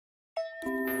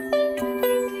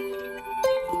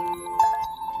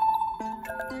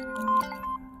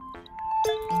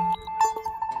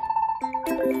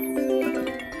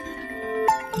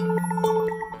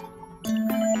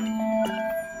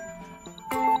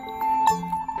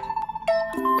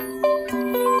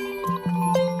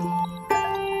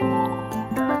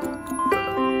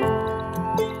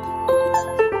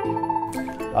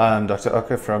I'm Dr.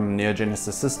 Oka from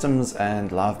Neogenesis Systems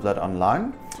and Live Blood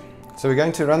Online. So we're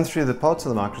going to run through the parts of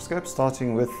the microscope,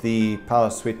 starting with the power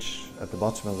switch at the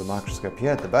bottom of the microscope here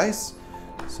at the base.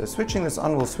 So switching this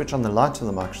on will switch on the light of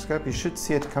the microscope. You should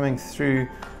see it coming through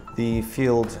the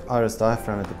field iris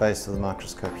diaphragm at the base of the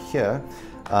microscope here.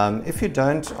 If you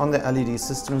don't, on the LED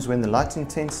systems, when the light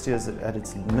intensity is at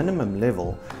its minimum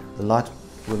level, the light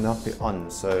will not be on.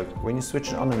 So when you switch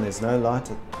it on and there's no light,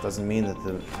 it doesn't mean that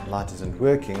the light isn't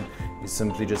working. You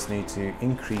simply just need to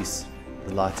increase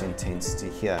the light intensity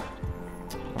here.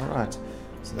 Alright,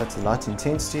 so that's the light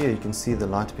intensity. You can see the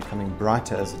light becoming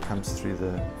brighter as it comes through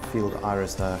the field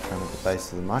iris diaphragm at the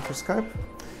base of the microscope.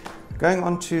 Going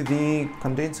on to the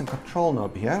condenser control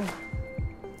knob here.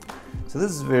 So this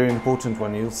is a very important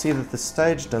one. You'll see that the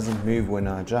stage doesn't move when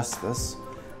I adjust this.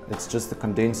 It's just the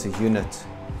condenser unit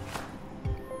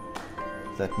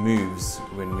that moves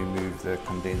when we move the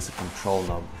condenser control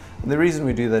knob. And the reason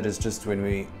we do that is just when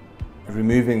we're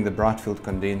removing the bright field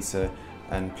condenser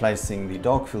and placing the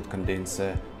dark field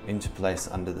condenser into place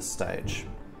under the stage.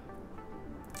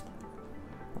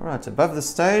 Alright, above the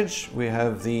stage we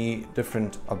have the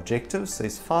different objectives.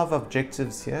 There's 5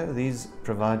 objectives here. These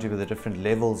provide you with the different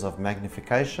levels of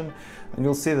magnification, and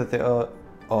you'll see that they are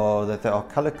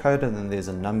color coded and there's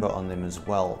a number on them as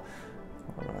well.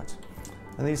 Alright,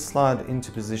 and these slide into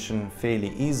position fairly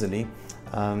easily.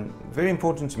 Very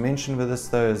important to mention with this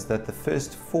though is that the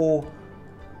first 4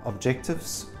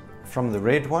 objectives, from the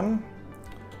red one,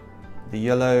 the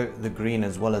yellow, the green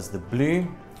as well as the blue,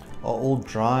 are all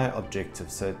dry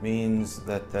objectives. So it means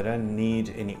that they don't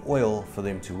need any oil for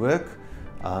them to work.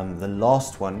 The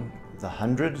last one, the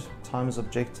 100 times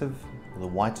objective, the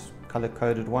white color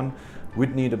coded one,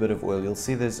 would need a bit of oil. You'll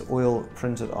see there's oil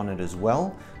printed on it as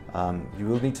well. You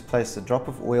will need to place a drop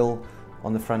of oil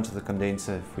on the front of the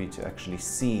condenser for you to actually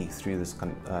see through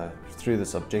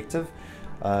this objective.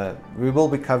 We will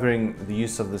be covering the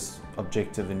use of this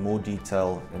objective in more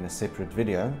detail in a separate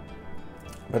video,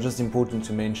 but just important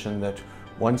to mention that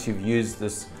once you've used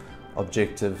this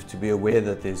objective, to be aware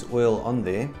that there's oil on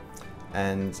there,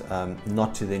 and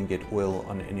not to then get oil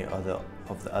on any other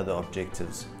of the other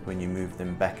objectives when you move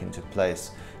them back into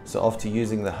place. So after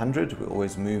using the 100, we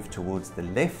always move towards the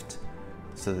left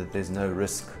so that there's no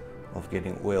risk of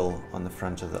getting oil on the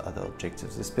front of the other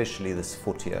objectives, especially this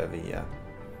 40 over here.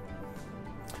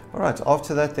 Alright,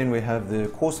 after that then we have the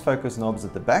coarse focus knobs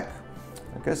at the back.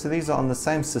 Okay, so these are on the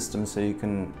same system, so you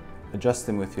can adjust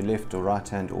them with your left or right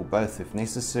hand or both if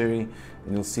necessary.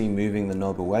 And you'll see moving the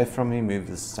knob away from me, move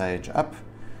the stage up,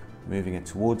 moving it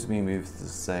towards me, move the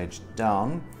stage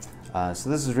down. So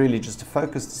this is really just to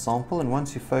focus the sample, and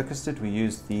once you've focused it, we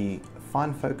use the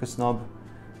fine focus knob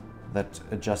that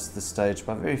adjusts the stage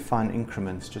by very fine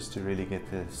increments just to really get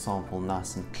the sample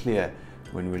nice and clear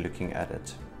when we're looking at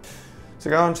it. So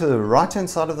go on to the right hand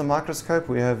side of the microscope.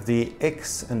 We have the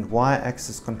X and Y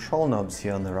axis control knobs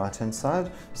here on the right hand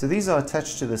side. So these are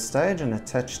attached to the stage and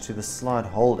attached to the slide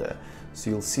holder. So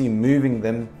you'll see moving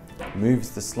them moves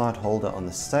the slide holder on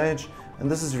the stage, and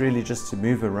this is really just to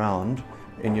move around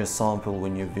in your sample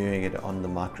when you're viewing it on the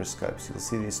microscope. So you'll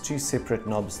see there's 2 separate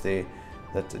knobs there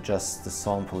that adjusts the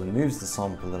sample and moves the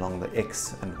sample along the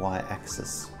X and Y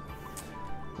axis.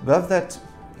 Above that,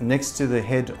 next to the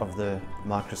head of the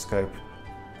microscope,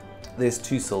 there's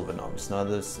 2 silver knobs. Now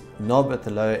this knob at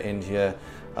the lower end here,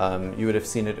 you would have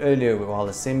seen it earlier while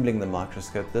assembling the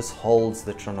microscope. This holds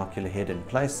the trinocular head in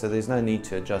place, so there's no need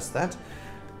to adjust that.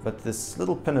 But this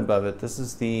little pin above it, this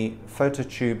is the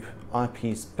phototube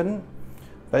eyepiece pin.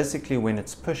 Basically when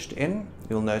it's pushed in,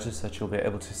 you'll notice that you'll be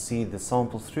able to see the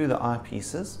sample through the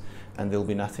eyepieces and there'll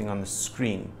be nothing on the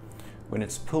screen. When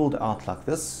it's pulled out like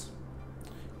this,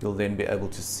 you'll then be able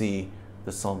to see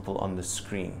the sample on the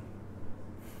screen.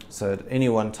 So at any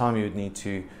one time you would need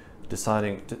to,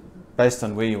 based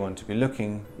on where you want to be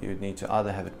looking, you would need to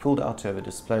either have it pulled out to have it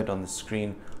displayed on the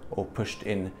screen or pushed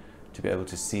in to be able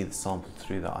to see the sample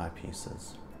through the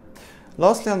eyepieces.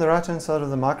 Lastly, on the right hand side of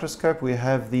the microscope we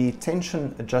have the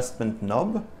tension adjustment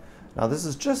knob. Now this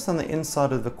is just on the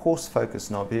inside of the coarse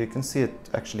focus knob. Here you can see it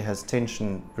actually has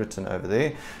tension written over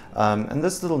there, and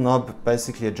this little knob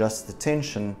basically adjusts the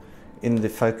tension in the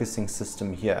focusing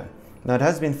system here. Now it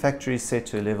has been factory set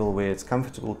to a level where it's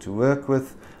comfortable to work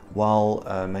with while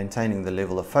maintaining the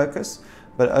level of focus,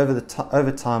 but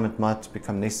over time it might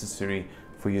become necessary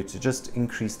for you to just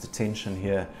increase the tension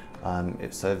here.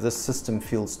 So if this system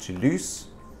feels too loose,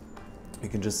 you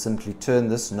can just simply turn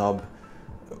this knob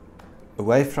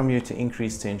away from you to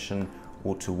increase tension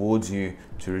or towards you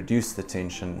to reduce the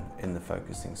tension in the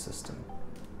focusing system.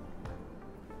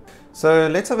 So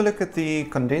let's have a look at the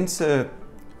condenser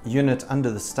unit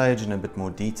under the stage in a bit more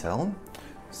detail.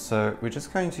 So we're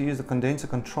just going to use the condenser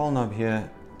control knob here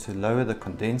to lower the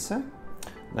condenser.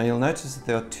 Now you'll notice that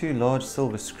there are two large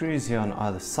silver screws here on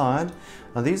either side.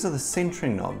 Now these are the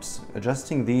centering knobs.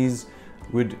 Adjusting these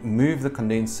would move the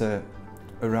condenser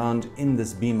around in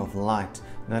this beam of light.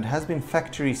 Now it has been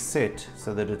factory set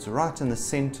so that it's right in the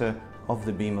center of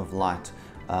the beam of light.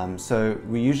 So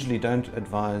we usually don't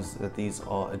advise that these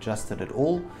are adjusted at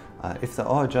all. If they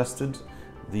are adjusted,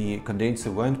 the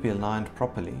condenser won't be aligned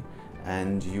properly,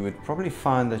 and you would probably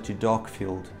find that your dark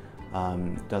field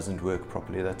doesn't work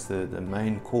properly. That's the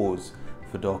main cause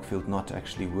for dark field not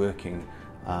actually working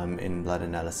in blood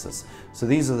analysis. So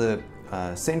these are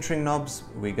the centering knobs.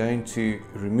 We're going to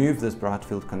remove this bright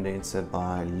field condenser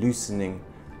by loosening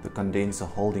the condenser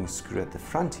holding screw at the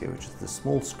front here, which is the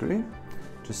small screw.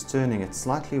 Just turning it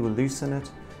slightly will loosen it.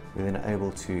 We're then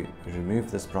able to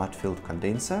remove this bright field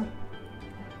condenser.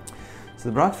 So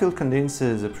the bright field condenser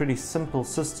is a pretty simple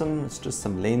system. It's just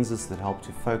some lenses that help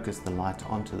to focus the light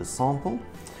onto the sample.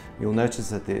 You'll notice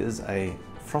that there is a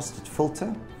frosted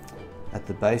filter at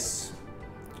the base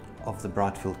of the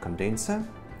bright field condenser,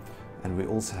 and we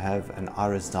also have an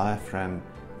iris diaphragm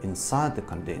inside the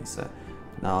condenser.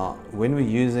 Now when we're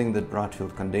using the bright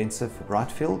field condenser for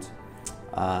bright field,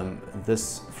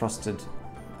 this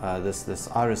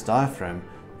iris diaphragm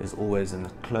is always in the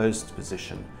closed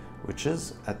position, which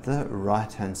is at the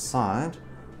right hand side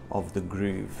of the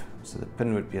groove. So the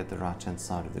pin would be at the right hand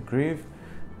side of the groove.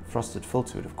 The frosted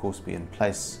filter would of course be in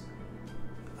place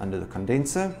under the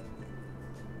condenser.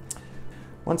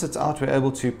 Once it's out, we're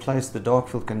able to place the dark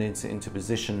field condenser into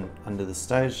position under the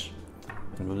stage,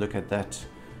 and we'll look at that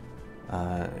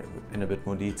in a bit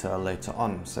more detail later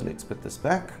on. So let's put this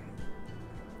back.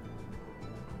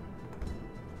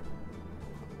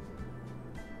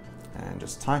 And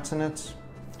just tighten it.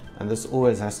 And this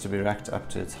always has to be racked up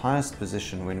to its highest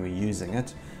position when we're using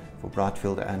it for bright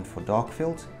field and for dark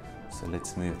field. So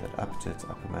let's move that up to its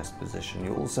uppermost position.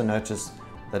 You'll also notice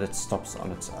that it stops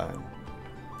on its own.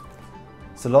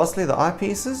 So lastly, the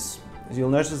eyepieces. You'll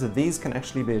notice that these can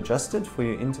actually be adjusted for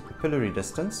your interpupillary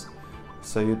distance.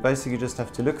 So you basically just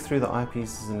have to look through the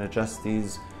eyepieces and adjust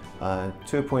these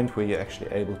to a point where you're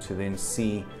actually able to then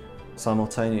see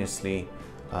simultaneously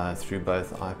through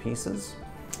both eyepieces.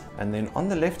 And then on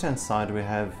the left hand side we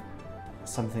have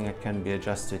something that can be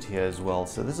adjusted here as well.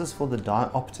 So this is for the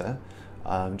diopter,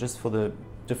 just for the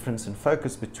difference in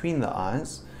focus between the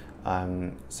eyes.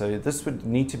 So this would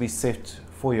need to be set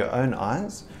for your own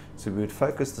eyes. So we would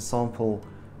focus the sample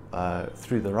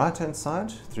through the right hand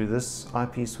side, through this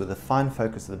eyepiece with a fine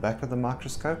focus at the back of the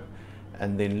microscope,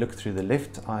 and then look through the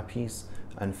left eyepiece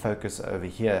and focus over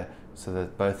here so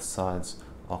that both sides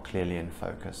are clearly in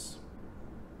focus.